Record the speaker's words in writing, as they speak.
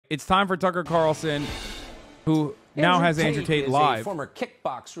It's time for Tucker Carlson, who now has Andrew Tate live. A former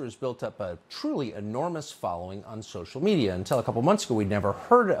kickboxer who's built up a truly enormous following on social media. Until a couple months ago, we'd never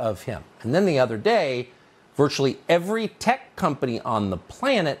heard of him. And then the other day, virtually every tech company on the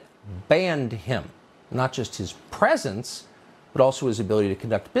planet banned him. Not just his presence, but also his ability to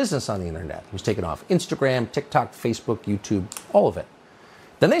conduct business on the internet. He was taken off Instagram, TikTok, Facebook, YouTube, all of it.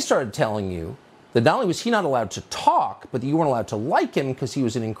 Then they started telling you that not only was he not allowed to talk, but that you weren't allowed to like him because he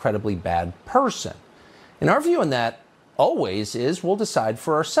was an incredibly bad person. And our view on that always is we'll decide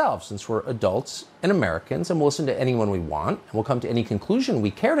for ourselves, since we're adults and Americans, and we'll listen to anyone we want, and we'll come to any conclusion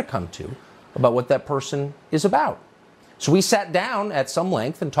we care to come to about what that person is about. So we sat down at some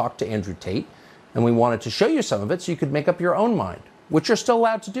length and talked to Andrew Tate, and we wanted to show you some of it so you could make up your own mind, which you're still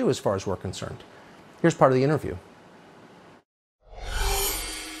allowed to do as far as we're concerned. Here's part of the interview.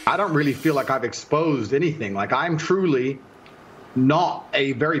 I don't really feel like I've exposed anything. Like, I'm truly not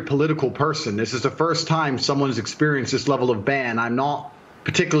a very political person. This is the first time someone's experienced this level of ban. I'm not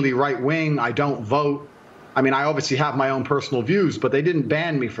particularly right-wing. I don't vote. I mean, I obviously have my own personal views, but they didn't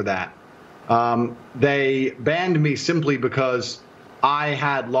ban me for that. They banned me simply because I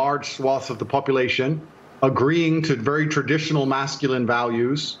had large swaths of the population agreeing to very traditional masculine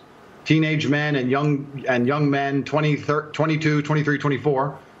values. Teenage men and young men, 22, 23,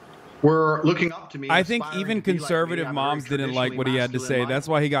 24, were looking up to me. I think even conservative moms didn't like what he had to say. That's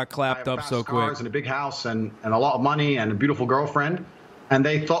why he got clapped up so quick. And a big house and a lot of money and a beautiful girlfriend, and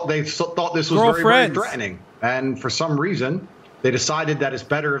they thought this was very, very threatening. And for some reason, they decided that it's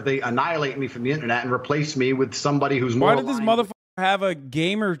better if they annihilate me from the internet and replace me with somebody who's more. Why did this motherfucker have a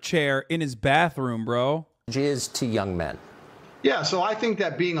gamer chair in his bathroom, bro? Is to young men. Yeah, so I think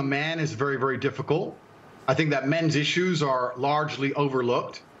that being a man is very, very difficult. I think that men's issues are largely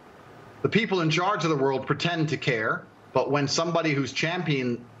overlooked. The people in charge of the world pretend to care, but when somebody who's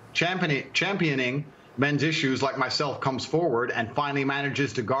championing men's issues like myself comes forward and finally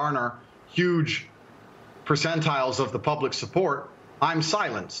manages to garner huge percentiles of the public support, I'm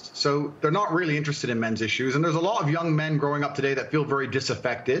silenced. So they're not really interested in men's issues. And there's a lot of young men growing up today that feel very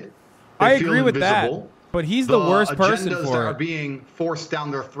disaffected. I agree with that. But he's the worst person for it. Agendas that are being forced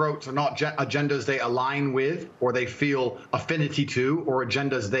down their throats are not agendas they align with or they feel affinity to or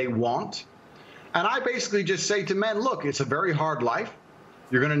agendas they want. And I basically just say to men, look, it's a very hard life.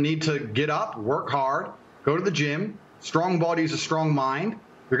 You're going to need to get up, work hard, go to the gym. Strong body is a strong mind.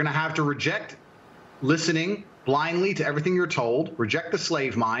 You're going to have to reject listening blindly to everything you're told, reject the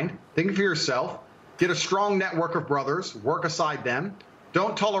slave mind, think for yourself, get a strong network of brothers, work aside them.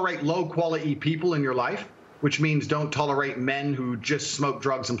 Don't tolerate low-quality people in your life, which means don't tolerate men who just smoke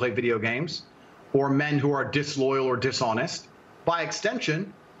drugs and play video games, or men who are disloyal or dishonest. By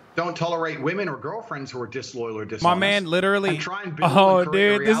extension, don't tolerate women or girlfriends who are disloyal or dishonest. My man literally, oh,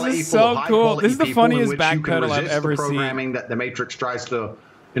 dude, this is so cool. This is the funniest backpedal I've ever seen. Programming that the Matrix tries to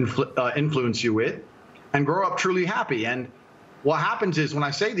influence you with, and grow up truly happy. And what happens is when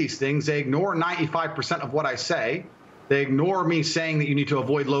I say these things, they ignore 95% of what I say. They ignore me saying that you need to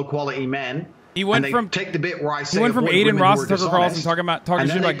avoid low-quality men. He went from take the bit where I say he went from Aiden Ross to Tucker Carlson talking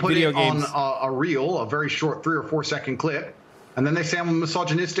shit about video games. On a reel, a very short 3 or 4 second clip, and then they say I'm a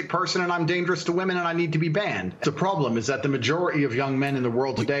misogynistic person and I'm dangerous to women and I need to be banned. The problem is that the majority of young men in the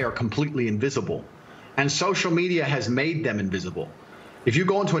world today are completely invisible, and social media has made them invisible. If you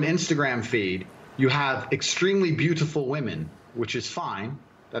go into an Instagram feed, you have extremely beautiful women, which is fine.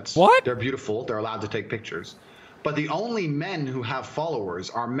 That's what? They're beautiful. They're allowed to take pictures. But the only men who have followers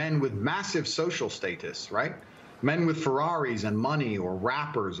are men with massive social status, right? Men with Ferraris and money, or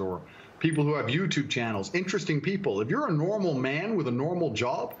rappers, or people who have YouTube channels, interesting people. If you're a normal man with a normal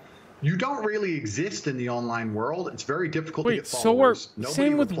job, you don't really exist in the online world. It's very difficult to get followers. So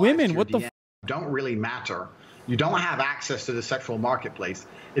same with women. What the f? Don't really matter. You don't have access to the sexual marketplace.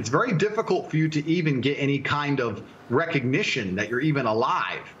 It's very difficult for you to even get any kind of recognition that you're even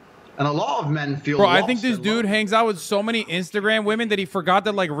alive. And a lot of men feel Bro, I think this dude hangs out with so many Instagram women that he forgot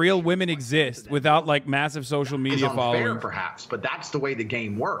that like real women exist without like massive social media following. Perhaps, but that's the way the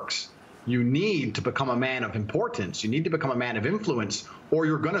game works. You need to become a man of importance. You need to become a man of influence, or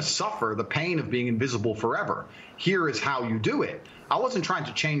you're going to suffer the pain of being invisible forever. Here is how you do it. I wasn't trying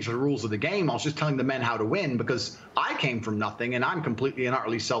to change the rules of the game. I was just telling the men how to win, because I came from nothing and I'm completely and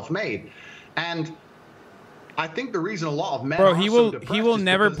utterly self-made. And I think the reason a lot of men he will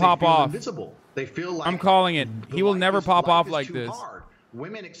never pop off. Invisible. They feel like I'm calling it. He will never pop off like this. Hard.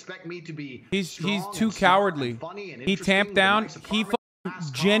 Women expect me to be he's too cowardly. He tamped down. He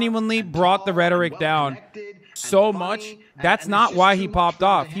genuinely brought the rhetoric down so much. That's not why he popped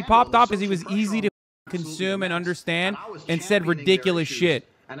off. He popped off because he was easy to consume and understand and said ridiculous shit.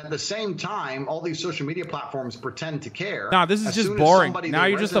 And at the same time, all these social media platforms pretend to care. Nah, this is just boring. Now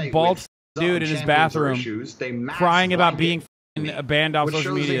you're just a bald dude in his bathroom crying about being banned off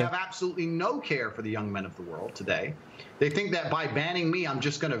social media. They have absolutely no care for the young men of the world today. They think that by banning me, I'm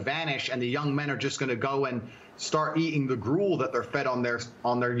just going to vanish, and the young men are just going to go and start eating the gruel that they're fed on their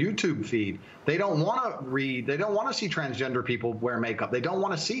YouTube feed. They don't want to read. They don't want to see transgender people wear makeup. They don't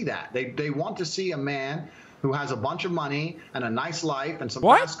want to see that. They want to see a man who has a bunch of money and a nice life and some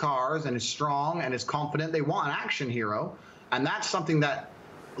fast cars and is strong and is confident. They want an action hero, and that's something that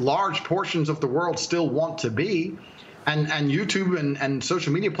large portions of the world still want to be. And YouTube and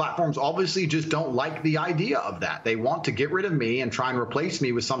social media platforms obviously just don't like the idea of that. They want to get rid of me and try and replace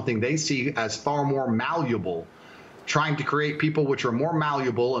me with something they see as far more malleable, trying to create people which are more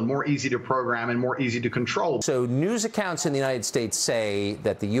malleable and more easy to program and more easy to control. So news accounts in the United States say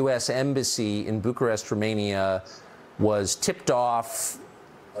that the U.S. Embassy in Bucharest, Romania, was tipped off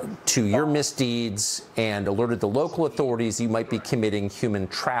to your misdeeds and alerted the local authorities you might be committing human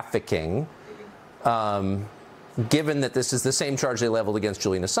trafficking. Given that this is the same charge they leveled against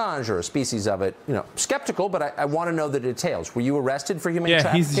Julian Assange, or a species of it, you know, skeptical, but I want to know the details. Were you arrested for human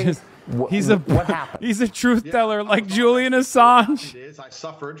trafficking? What happened? He's a truth teller like Julian Assange. I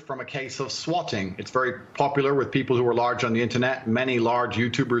suffered from a case of swatting. It's very popular with people who are large on the internet. Many large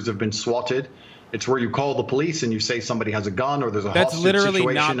YouTubers have been swatted. It's where you call the police and you say somebody has a gun or there's a hostage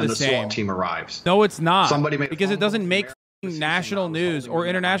situation and the SWAT team arrives. No, it's not. Because it doesn't make national news or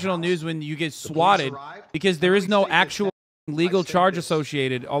international news when you get swatted, because there is no actual legal charge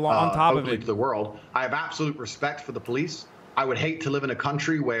associated on top of it. To the world, I have absolute respect for the police. I would hate to live in a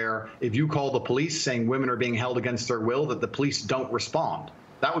country where if you call the police saying women are being held against their will, that the police don't respond.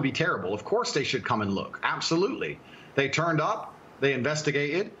 That would be terrible. Of course they should come and look. Absolutely. They turned up, they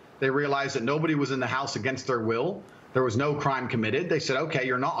investigated, they realized that nobody was in the house against their will. There was no crime committed. They said, okay,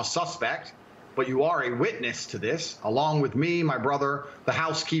 you're not a suspect, but you are a witness to this, along with me, my brother, the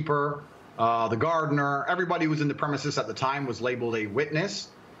housekeeper, the gardener. Everybody who was in the premises at the time was labeled a witness.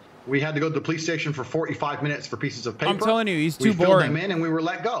 We had to go to the police station for 45 minutes for pieces of paper. I'm telling you, he's too boring. We filled them in and we were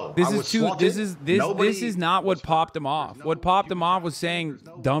let go. This is not what popped him off. What popped him off was saying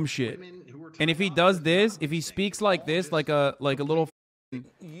dumb shit. And if he does this, if he speaks like this, like a little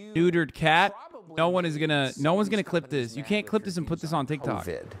neutered cat, no one's gonna clip this. You can't clip this and put this on TikTok.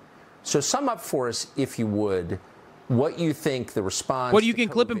 So sum up for us, if you would, what you think the response... What you can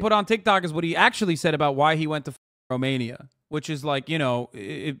clip and put on TikTok is what he actually said about why he went to Romania, which is like, you know,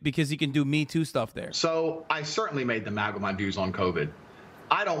 because he can do Me Too stuff there. So I certainly made them mad with my views on COVID.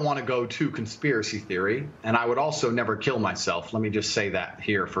 I don't want to go to conspiracy theory, and I would also never kill myself. Let me just say that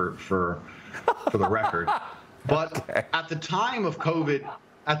here for the record. But at the time of COVID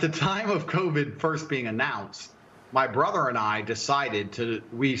first being announced, my brother and I decided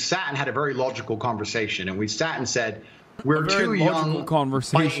we sat and had a very logical conversation, and we sat and said, we're two young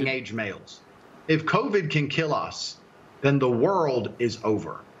fighting age males. If COVID can kill us, then the world is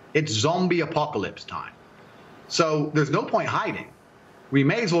over. It's zombie apocalypse time. So there's no point hiding. We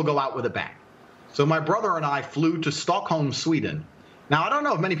may as well go out with a bang. So my brother and I flew to Stockholm, Sweden. Now, I don't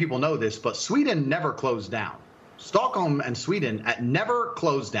know if many people know this, but Sweden never closed down. Stockholm and Sweden never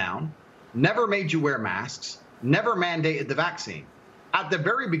closed down, never made you wear masks, never mandated the vaccine. At the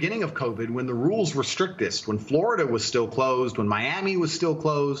very beginning of COVID, when the rules were strictest, when Florida was still closed, when Miami was still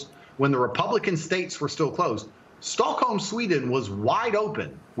closed, when the Republican states were still closed, Stockholm, Sweden was wide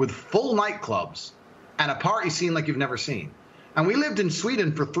open with full nightclubs and a party scene like you've never seen. And we lived in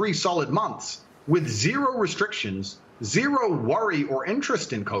Sweden for 3 solid months with zero restrictions, zero worry or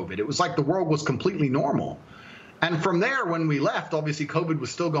interest in COVID. It was like the world was completely normal. And from there, when we left, obviously COVID was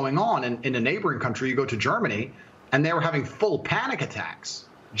still going on. And in a neighboring country, you go to Germany, and they were having full panic attacks,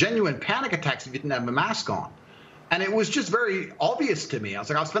 genuine panic attacks if you didn't have a mask on. And it was just very obvious to me. I was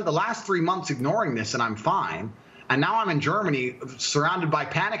like, I've spent the last 3 months ignoring this, and I'm fine. And now I'm in Germany, surrounded by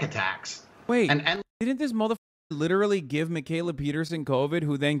panic attacks. Wait, didn't this motherfucker literally give Michaela Peterson COVID,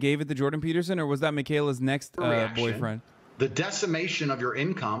 who then gave it to Jordan Peterson, or was that Michaela's next boyfriend? The decimation of your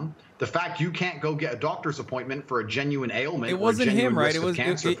income, the fact you can't go get a doctor's appointment for a genuine ailment. It wasn't him, right? It was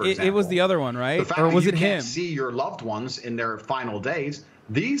it was the other one, right? Or was it him? Can't see your loved ones in their final days.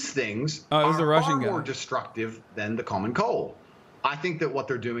 These things are far more destructive than the common cold. I think that what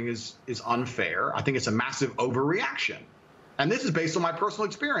they're doing is unfair. I think it's a massive overreaction. And this is based on my personal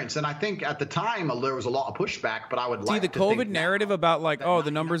experience. And I think at the time there was a lot of pushback, but I would like to the COVID narrative about like, oh, the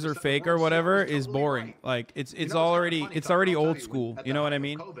numbers are fake or whatever is boring. Like it's already old school. You know what I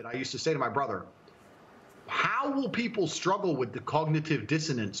mean? I used to say to my brother, how will people struggle with the cognitive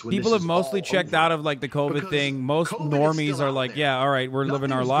dissonance when people this have is mostly all checked over? out of like the COVID Because thing. Most COVID is normies still are out like, there. yeah, all right, we're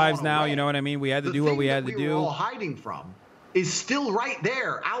living our Nothing's lives gone now. away. You know what I mean? We had to The do what thing we that had to we were do. all hiding from is still right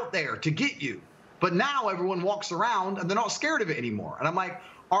there, out there to get you. But now everyone walks around and they're not scared of it anymore. And I'm like,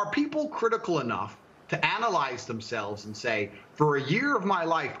 are people critical enough to analyze themselves and say, for a year of my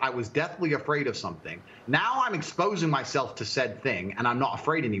life, I was deathly afraid of something. Now I'm exposing myself to said thing and I'm not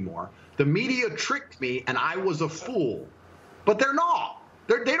afraid anymore. The media tricked me and I was a fool. But they're not.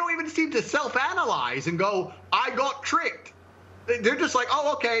 They don't even seem to self-analyze and go, I got tricked. They're just like,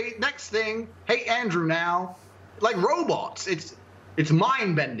 oh, okay, next thing. Hey, Andrew now. Like robots. It's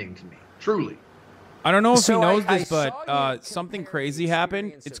mind-bending to me, truly. I don't know if So he knows I this, saw but you something comparing crazy the happened.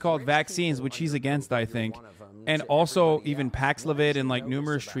 experience It's of called rich vaccines, people which he's under against, I COVID, think. one of them, And to also everybody even else. What Paxlovid is and the like notice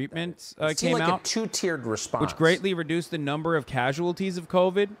numerous about that? treatments It seemed came like out, a two-tiered response. which greatly reduced the number of casualties of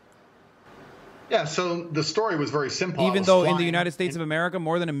COVID. Yeah, so the story was very simple. Even though in the United States of America,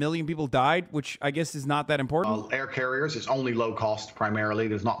 more than 1 million people died, which I guess is not that important. Air carriers, it's only low cost primarily.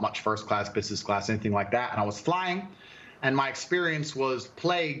 There's not much first class, business class, anything like that. And I was flying, and my experience was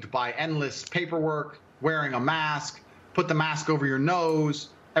plagued by endless paperwork, wearing a mask, put the mask over your nose.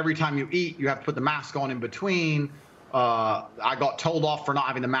 Every time you eat, you have to put the mask on in between. I got told off for not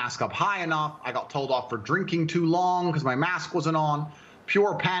having the mask up high enough. I got told off for drinking too long because my mask wasn't on.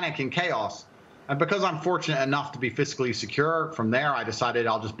 Pure panic and chaos. And because I'm fortunate enough to be fiscally secure, from there I decided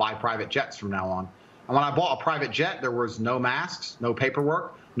I'll just buy private jets from now on. And when I bought a private jet, there was no masks, no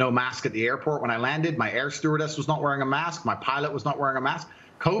paperwork, no mask at the airport when I landed. My air stewardess was not wearing a mask. My pilot was not wearing a mask.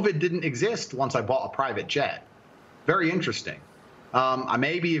 COVID didn't exist once I bought a private jet. Very interesting.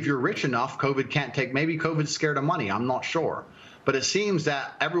 Maybe if you're rich enough, COVID can't take, maybe COVID's scared of money. I'm not sure. But it seems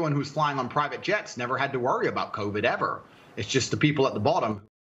that everyone who's flying on private jets never had to worry about COVID ever. It's just the people at the bottom.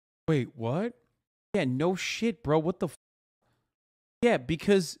 Wait, what? Yeah, no shit, bro. What the f? Yeah,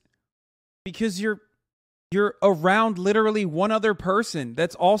 because you're around literally one other person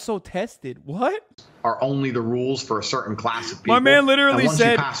that's also tested. What? Are only the rules for a certain class of people. My man literally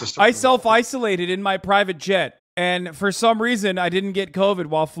said, certain I self-isolated in my private jet, and for some reason, I didn't get COVID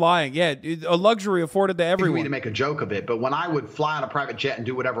while flying. Yeah, a luxury afforded to everyone. Me to make a joke of it, but when I would fly on a private jet and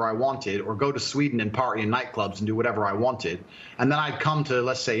do whatever I wanted, or go to Sweden and party in nightclubs and do whatever I wanted, and then I'd come to,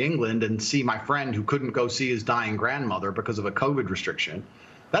 let's say, England and see my friend who couldn't go see his dying grandmother because of a COVID restriction,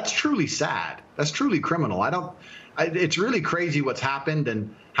 that's truly sad. That's truly criminal. It's really crazy what's happened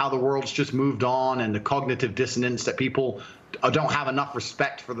and how the world's just moved on, and the cognitive dissonance that people don't have enough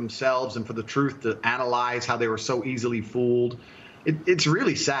respect for themselves and for the truth to analyze how they were so easily fooled. It's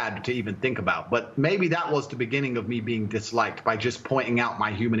really sad to even think about, but maybe that was the beginning of me being disliked by just pointing out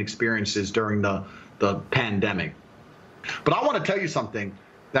my human experiences during the pandemic. But I want to tell you something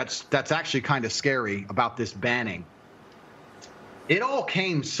that's actually kind of scary about this banning. It all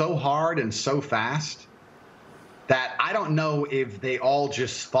came so hard and so fast that I don't know if they all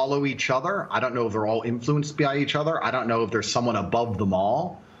just follow each other. I don't know if they're all influenced by each other. I don't know if there's someone above them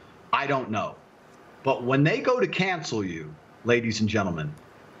all. I don't know. But when they go to cancel you, ladies and gentlemen,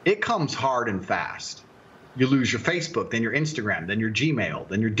 it comes hard and fast. You lose your Facebook, then your Instagram, then your Gmail,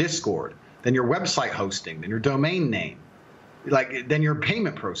 then your Discord, then your website hosting, then your domain name, then your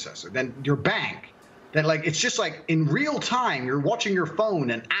payment processor, then your bank. Then it's just like in real time, you're watching your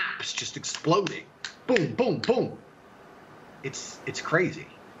phone and apps just exploding. Boom, boom, boom. It's crazy.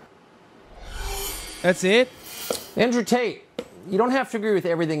 That's it? Andrew Tate, you don't have to agree with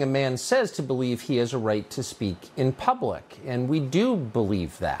everything a man says to believe he has a right to speak in public, and we do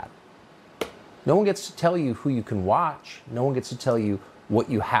believe that. No one gets to tell you who you can watch. No one gets to tell you what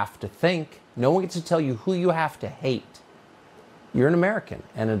you have to think. No one gets to tell you who you have to hate. You're an American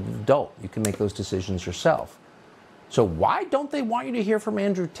and an adult. You can make those decisions yourself. So why don't they want you to hear from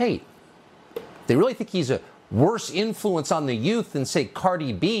Andrew Tate? They really think he's a worse influence on the youth than, say,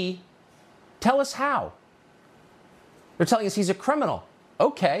 Cardi B. Tell us how. They're telling us he's a criminal.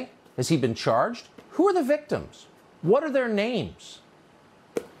 Okay. Has he been charged? Who are the victims? What are their names?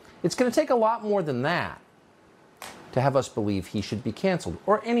 It's going to take a lot more than that to have us believe he should be canceled,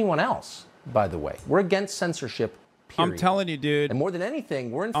 or anyone else, by the way. We're against censorship, period. I'm telling you, dude. And more than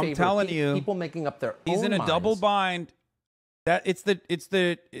anything, we're in favor of people making up their own minds. He's in a double bind. That it's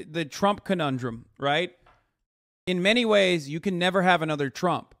the Trump conundrum, right? In many ways, you can never have another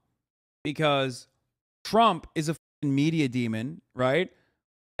Trump because Trump is a media demon, right?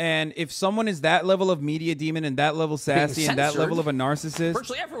 And if someone is that level of media demon and that level sassy and that level of a narcissist,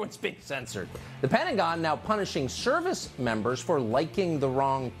 virtually everyone's being censored. The Pentagon now punishing service members for liking the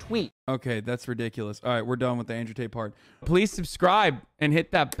wrong tweet. Okay, that's ridiculous. All right, we're done with the Andrew Tate part. Please subscribe and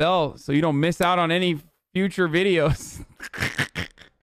hit that bell so you don't miss out on any future videos.